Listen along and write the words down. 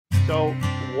So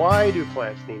why do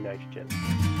plants need nitrogen?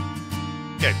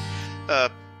 Okay. Uh,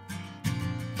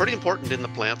 Pretty important in the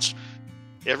plants.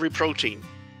 Every protein,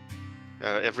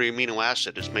 every amino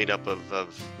acid is made up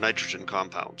of nitrogen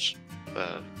compounds.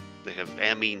 They have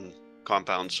amine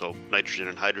compounds, so nitrogen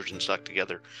and hydrogen stuck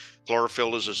together.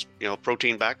 Chlorophyll is a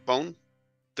protein backbone.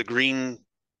 The green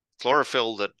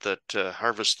chlorophyll that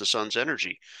harvests the sun's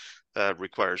energy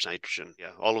requires nitrogen.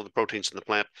 Yeah, all of the proteins in the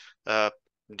plant,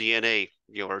 DNA,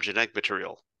 our genetic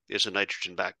material is a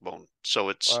nitrogen backbone. So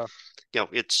Wow.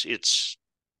 it's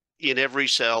in every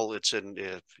cell. It's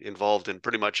involved in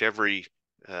pretty much every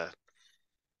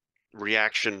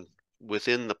reaction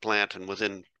within the plant and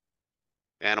within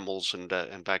animals and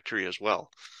bacteria as well.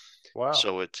 Wow.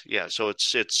 So it's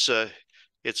it's an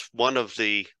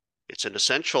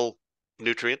essential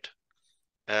nutrient,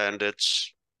 and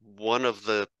it's one of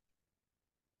the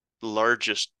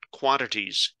largest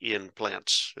quantities in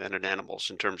plants and in animals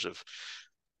in terms of,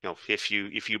 if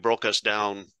you broke us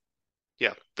down,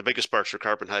 the biggest parts are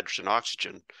carbon, hydrogen,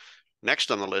 oxygen.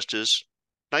 Next on the list is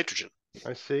nitrogen.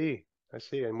 I see. I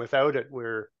see. And without it,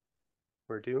 we're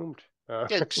doomed.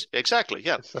 Exactly.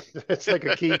 Yeah. It's like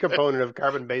a key component of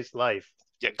carbon-based life.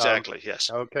 Um, Exactly. Yes.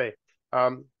 okay.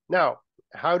 Now,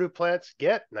 how do plants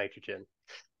get nitrogen?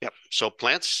 Yep. So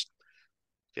plants,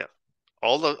 yeah,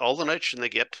 all the nitrogen they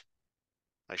get,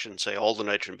 I shouldn't say all the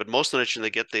nitrogen, but most of the nitrogen they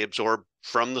get, they absorb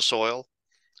from the soil,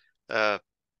 uh,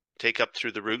 take up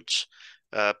through the roots.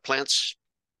 Plants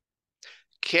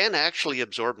can actually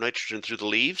absorb nitrogen through the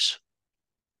leaves.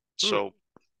 Hmm. So,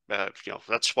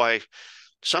 that's why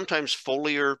sometimes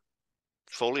foliar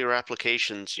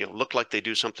applications, look like they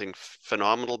do something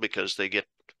phenomenal because they get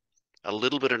a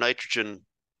little bit of nitrogen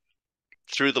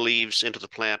through the leaves into the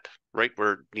plant right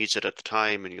where it needs it at the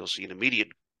time, and you'll see an immediate,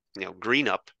 green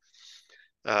up.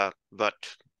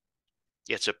 But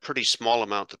it's a pretty small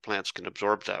amount that plants can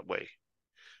absorb that way.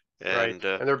 Right. And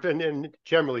And and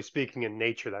generally speaking, in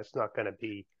nature, that's not going to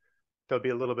be. There'll be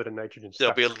a little bit of nitrogen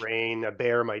there'll stuck be in the rain. A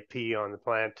bear might pee on the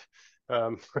plant.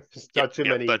 It's yeah, not too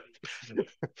yeah, but many.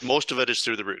 most of it is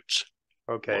through the roots.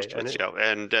 Okay. Most of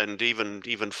And it, it, and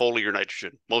even foliar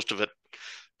nitrogen, most of it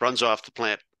runs off the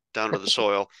plant down to the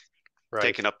soil, right.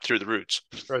 taken up through the roots.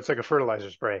 Or it's like a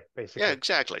fertilizer spray, Yeah, basically.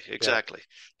 exactly, Yeah. exactly.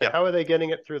 And Yeah, how are they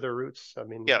getting it through the roots? I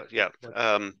mean, yeah, yeah.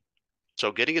 what,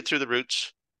 So getting it through the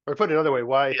roots, or put another way,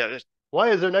 yeah,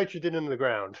 why is there nitrogen in the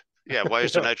ground? yeah. Why You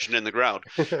is there know? nitrogen in the ground?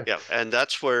 Yeah, and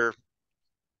that's where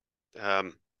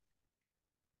um,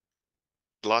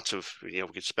 lots of, we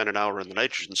could spend an hour in the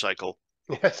nitrogen cycle.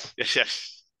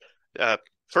 Yes. uh,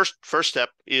 first step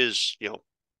is,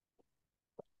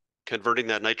 converting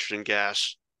that nitrogen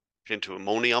gas into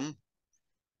ammonium.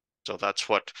 So uh, that's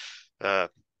what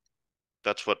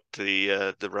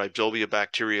the rhizobia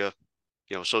bacteria,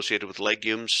 associated with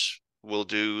legumes will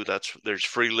do. There's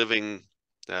free living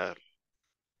uh,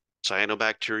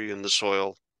 cyanobacteria in the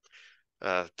soil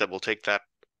that will take that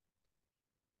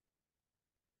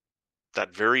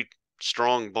very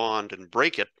strong bond and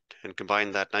break it and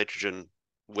combine that nitrogen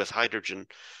with hydrogen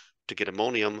to get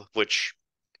ammonium, which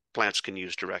plants can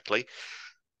use directly.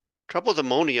 Trouble with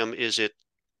ammonium is it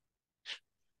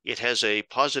has a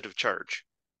positive charge,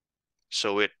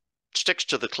 so it sticks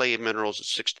to the clay minerals, it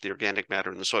sticks to the organic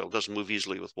matter in the soil. It doesn't move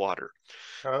easily with water.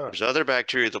 Ah. There's other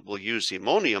bacteria that will use the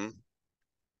ammonium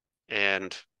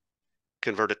and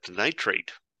convert it to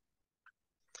nitrate.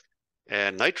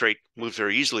 And nitrate moves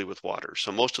very easily with water.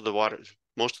 So most of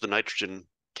the nitrogen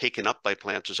taken up by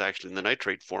plants is actually in the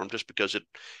nitrate form, just because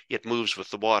it moves with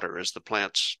the water. As the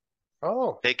plants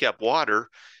Oh. take up water,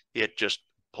 it just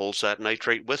pulls that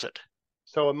nitrate with it.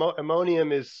 So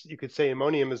ammonium is, you could say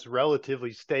ammonium is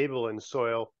relatively stable in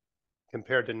soil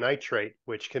compared to nitrate,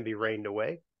 which can be rained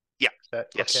away. Yeah. Is that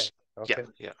okay? Yes. Yeah.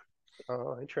 Okay. Yeah.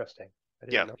 Oh, interesting. I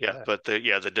Yeah. didn't know Yeah. that. But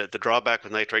the drawback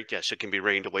with nitrate, yes, it can be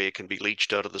rained away. It can be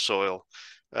leached out of the soil.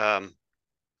 Um,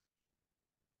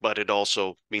 but it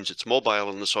also means it's mobile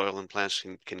in the soil, and plants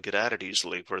can get at it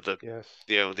easily. Where Yes.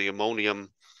 the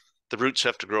ammonium, the roots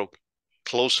have to grow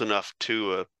close enough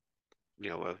to a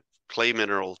clay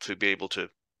mineral to be able to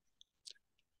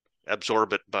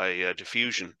absorb it by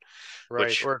diffusion. Right.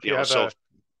 Which Or if you have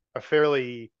a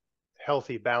fairly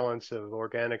healthy balance of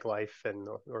organic life and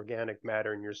organic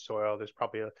matter in your soil, there's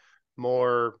probably a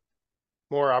more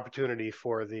more opportunity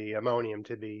for the ammonium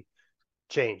to be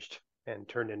changed and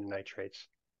turned into nitrates.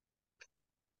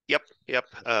 yep, yep,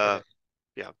 Okay.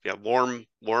 yeah. Warm,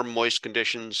 moist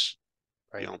conditions.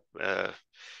 You Right. know,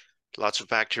 lots of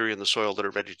bacteria in the soil that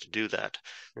are ready to do that.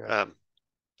 Yeah. Um,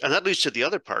 and that leads to the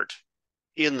other part.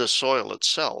 In the soil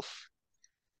itself,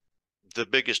 the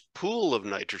biggest pool of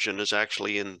nitrogen is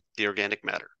actually in the organic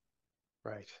matter.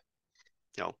 Right.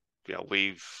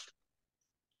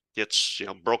 It's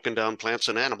broken down plants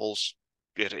and animals.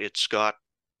 It's got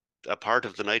a part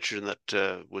of the nitrogen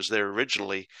that was there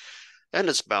originally, and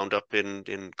it's bound up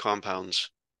in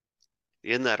compounds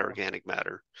in that organic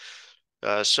matter.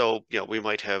 So we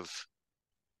might have,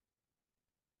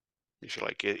 if you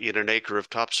like, in an acre of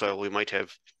topsoil, we might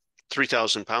have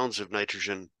 3,000 pounds of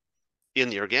nitrogen in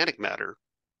the organic matter.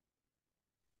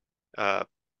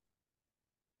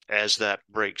 As that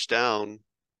breaks down,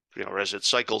 or as it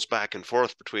cycles back and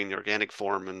forth between the organic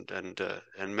form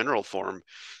and mineral form,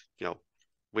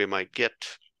 we might get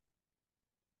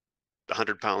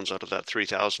 100 pounds out of that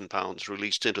 3,000 pounds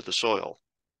released into the soil.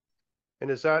 And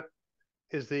is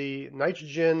the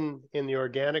nitrogen in the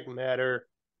organic matter,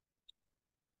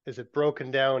 is it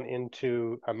broken down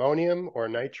into ammonium or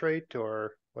nitrate,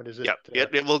 or what is it? Yeah,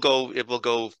 it will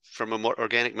go from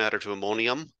organic matter to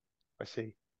ammonium. I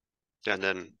see. And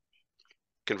then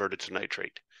converted to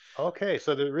nitrate. Okay,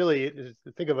 so there really,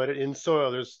 think about it, in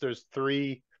soil, there's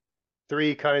three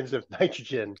kinds of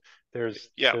nitrogen. There's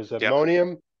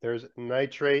ammonium, there's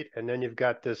nitrate, and then you've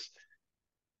got this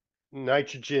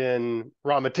nitrogen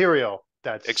raw material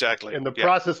that's exactly in the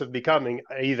process of becoming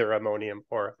either ammonium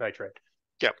or nitrate.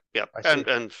 Yeah.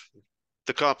 And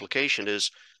the complication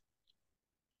is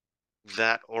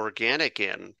that organic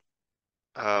N,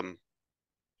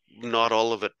 not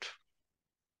all of it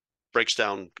breaks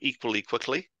down equally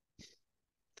quickly.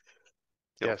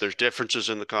 Yes. There's differences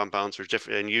in the compounds. There's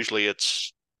different, and usually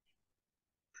it's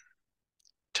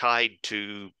tied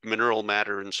to mineral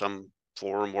matter in some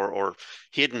form, or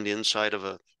hidden inside of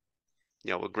a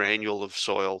granule of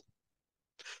soil,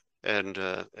 and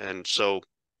so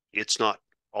it's not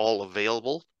all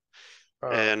available,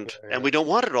 and we don't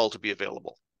want it all to be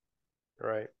available.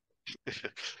 Right.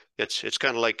 It's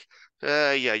kind of like,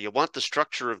 you want the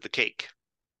structure of the cake,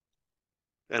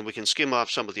 and we can skim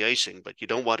off some of the icing, but you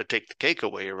don't want to take the cake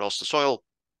away, or else the soil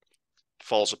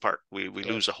falls apart. We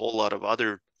lose a whole lot of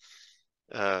other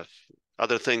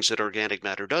things that organic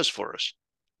matter does for us.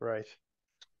 Right.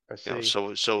 I see.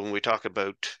 So when we talk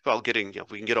about getting,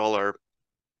 we can get all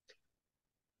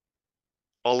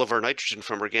of our nitrogen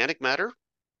from organic matter,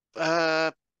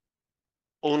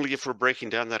 only if we're breaking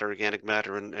down that organic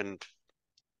matter and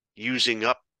using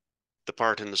up the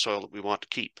part in the soil that we want to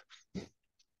keep.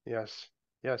 Yes.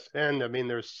 And I mean,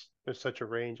 there's such a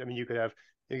range. I mean, you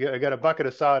got a bucket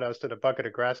of sawdust and a bucket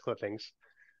of grass clippings.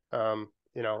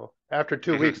 After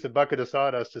 2 weeks, the bucket of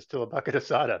sawdust is still a bucket of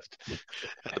sawdust.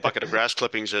 The bucket of grass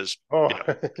clippings is,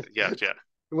 yeah.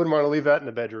 You wouldn't want to leave that in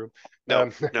the bedroom.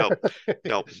 No.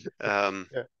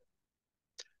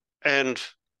 And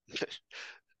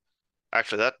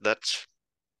actually, that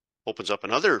opens up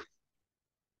another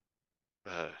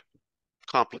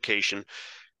complication.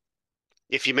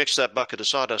 If you mix that bucket of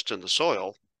sawdust in the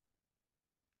soil,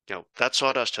 that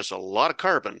sawdust has a lot of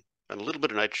carbon and a little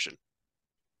bit of nitrogen.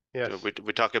 Yes.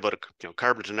 We talk about a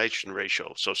carbon to nitrogen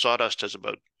ratio. So sawdust has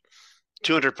about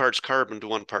 200 parts carbon to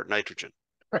 1 part nitrogen.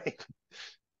 Right.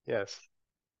 Yes.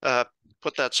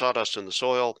 Put that sawdust in the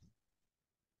soil.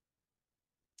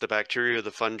 The bacteria,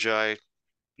 the fungi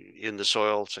in the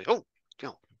soil say,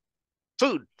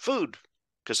 food,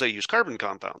 because they use carbon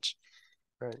compounds.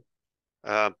 Right.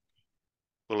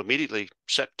 Will immediately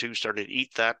set to starting to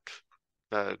eat that,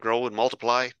 grow and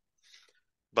multiply.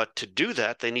 But to do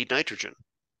that, they need nitrogen.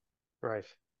 Right.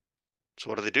 So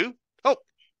what do?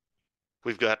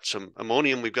 We've got some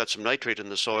ammonium, we've got some nitrate in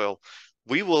the soil.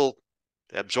 We will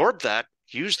absorb that,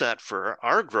 use that for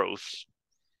our growth,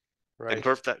 right,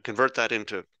 convert that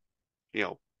into,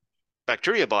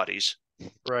 bacteria bodies.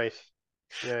 Right.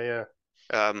 Yeah.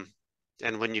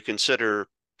 And when you consider,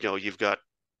 you've got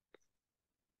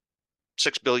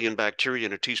 6 billion bacteria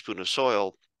in a teaspoon of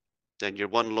soil, then you're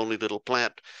one lonely little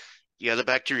plant. Yeah, the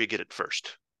bacteria get it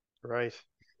first. Right.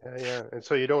 Yeah. And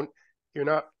so you're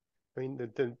not, I mean,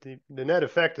 the net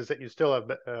effect is that you still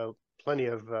have plenty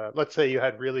of, let's say you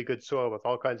had really good soil with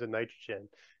all kinds of nitrogen.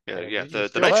 Yeah. The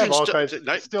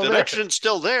nitrogen's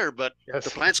still there, but yes, the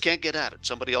plants can't get at it.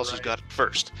 Somebody else has got it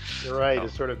first. You're right.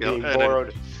 It's sort of being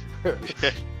borrowed.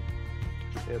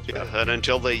 And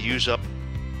until they use up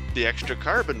the extra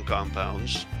carbon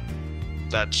compounds,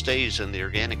 that stays in the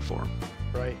organic form.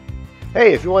 Right.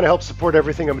 Hey, if you want to help support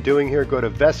everything I'm doing here, go to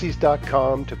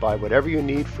Veseys.com to buy whatever you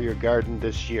need for your garden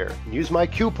this year. And use my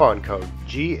coupon code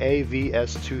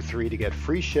GAVS23 to get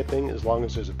free shipping as long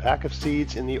as there's a pack of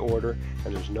seeds in the order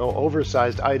and there's no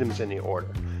oversized items in the order.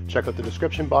 Check out the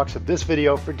description box of this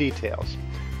video for details.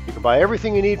 You can buy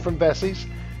everything you need from Veseys.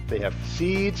 They have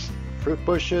seeds, fruit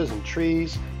bushes and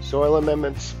trees, soil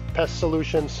amendments, pest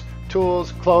solutions,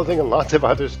 tools, clothing, and lots of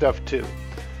other stuff too.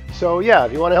 So yeah,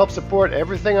 if you want to help support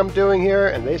everything I'm doing here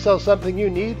and they sell something you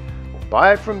need,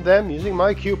 buy it from them using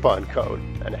my coupon code,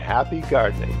 and happy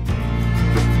gardening.